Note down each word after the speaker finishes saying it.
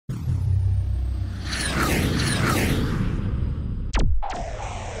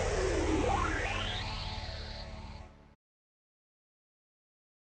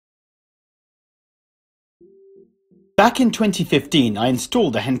Back in 2015, I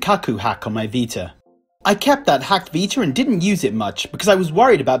installed a Henkaku hack on my Vita. I kept that hacked Vita and didn't use it much because I was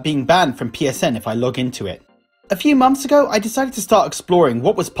worried about being banned from PSN if I log into it. A few months ago, I decided to start exploring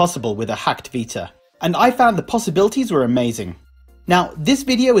what was possible with a hacked Vita, and I found the possibilities were amazing. Now, this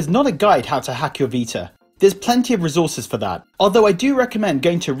video is not a guide how to hack your Vita. There's plenty of resources for that, although I do recommend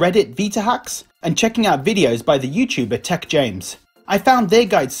going to Reddit Vita Hacks and checking out videos by the YouTuber Tech James. I found their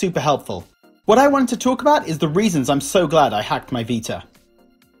guide super helpful. What I wanted to talk about is the reasons I'm so glad I hacked my Vita.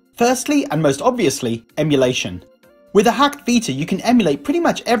 Firstly, and most obviously, emulation. With a hacked Vita, you can emulate pretty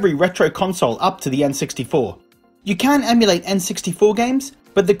much every retro console up to the N64. You can emulate N64 games,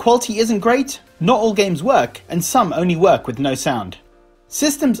 but the quality isn't great, not all games work, and some only work with no sound.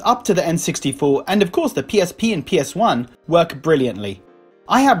 Systems up to the N64, and of course the PSP and PS1, work brilliantly.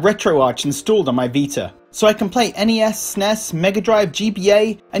 I have RetroArch installed on my Vita, so I can play NES, SNES, Mega Drive,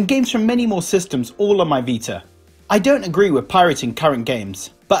 GBA, and games from many more systems all on my Vita. I don't agree with pirating current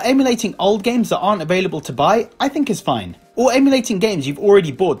games, but emulating old games that aren't available to buy, I think is fine. Or emulating games you've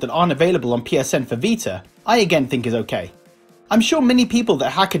already bought that aren't available on PSN for Vita, I again think is okay. I'm sure many people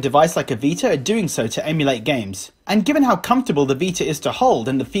that hack a device like a Vita are doing so to emulate games, and given how comfortable the Vita is to hold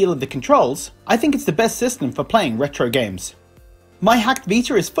and the feel of the controls, I think it's the best system for playing retro games. My hacked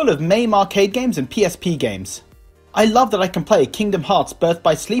Vita is full of MAME arcade games and PSP games. I love that I can play Kingdom Hearts Birth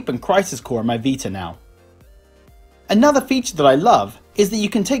by Sleep and Crisis Core on my Vita now. Another feature that I love is that you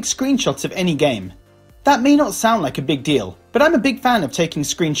can take screenshots of any game. That may not sound like a big deal, but I'm a big fan of taking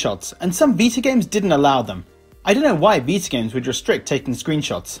screenshots, and some Vita games didn't allow them. I don't know why Vita games would restrict taking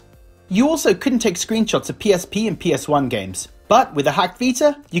screenshots. You also couldn't take screenshots of PSP and PS1 games, but with a hacked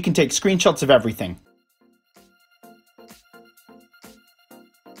Vita, you can take screenshots of everything.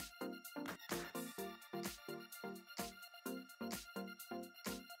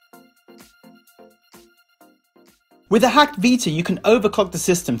 With a hacked Vita, you can overclock the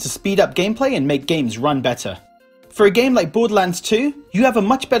system to speed up gameplay and make games run better. For a game like Borderlands 2, you have a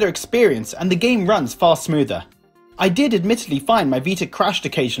much better experience and the game runs far smoother. I did admittedly find my Vita crashed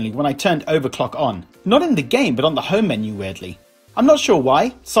occasionally when I turned overclock on, not in the game but on the home menu weirdly. I'm not sure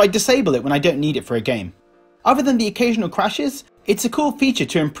why, so I disable it when I don't need it for a game. Other than the occasional crashes, it's a cool feature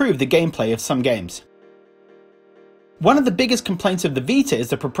to improve the gameplay of some games. One of the biggest complaints of the Vita is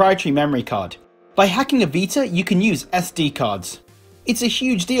the proprietary memory card. By hacking a Vita, you can use SD cards. It's a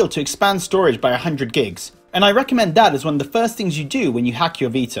huge deal to expand storage by 100 gigs, and I recommend that as one of the first things you do when you hack your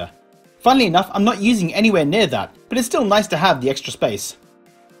Vita. Funnily enough, I'm not using anywhere near that, but it's still nice to have the extra space.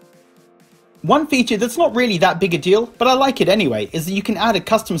 One feature that's not really that big a deal, but I like it anyway, is that you can add a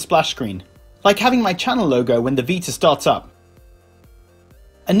custom splash screen, like having my channel logo when the Vita starts up.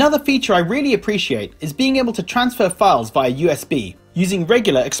 Another feature I really appreciate is being able to transfer files via USB, using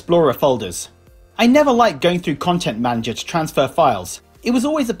regular Explorer folders. I never liked going through Content Manager to transfer files. It was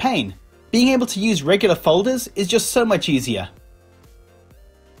always a pain. Being able to use regular folders is just so much easier.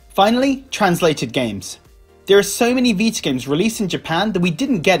 Finally, translated games. There are so many Vita games released in Japan that we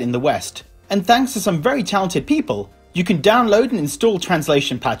didn't get in the West, and thanks to some very talented people, you can download and install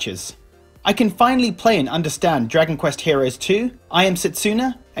translation patches. I can finally play and understand Dragon Quest Heroes 2, I Am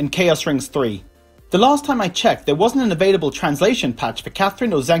Setsuna, and Chaos Rings 3. The last time I checked, there wasn't an available translation patch for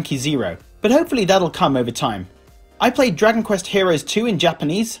Catherine or Zanki Zero, but hopefully that'll come over time. I played Dragon Quest Heroes 2 in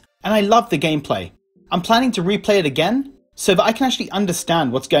Japanese, and I love the gameplay. I'm planning to replay it again, so that I can actually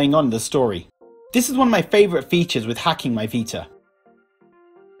understand what's going on in the story. This is one of my favourite features with hacking my Vita.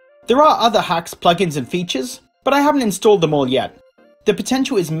 There are other hacks, plugins and features, but I haven't installed them all yet. The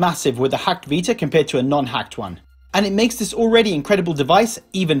potential is massive with a hacked Vita compared to a non-hacked one, and it makes this already incredible device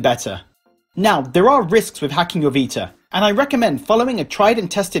even better. Now, there are risks with hacking your Vita, and I recommend following a tried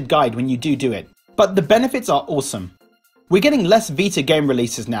and tested guide when you do it, but the benefits are awesome. We're getting less Vita game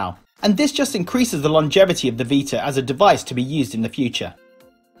releases now, and this just increases the longevity of the Vita as a device to be used in the future.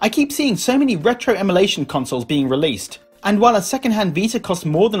 I keep seeing so many retro emulation consoles being released, and while a second-hand Vita costs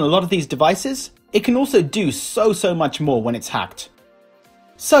more than a lot of these devices, it can also do so much more when it's hacked.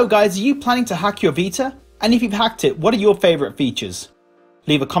 So guys, are you planning to hack your Vita? And if you've hacked it, what are your favourite features?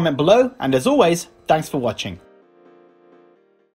 Leave a comment below, and as always, thanks for watching.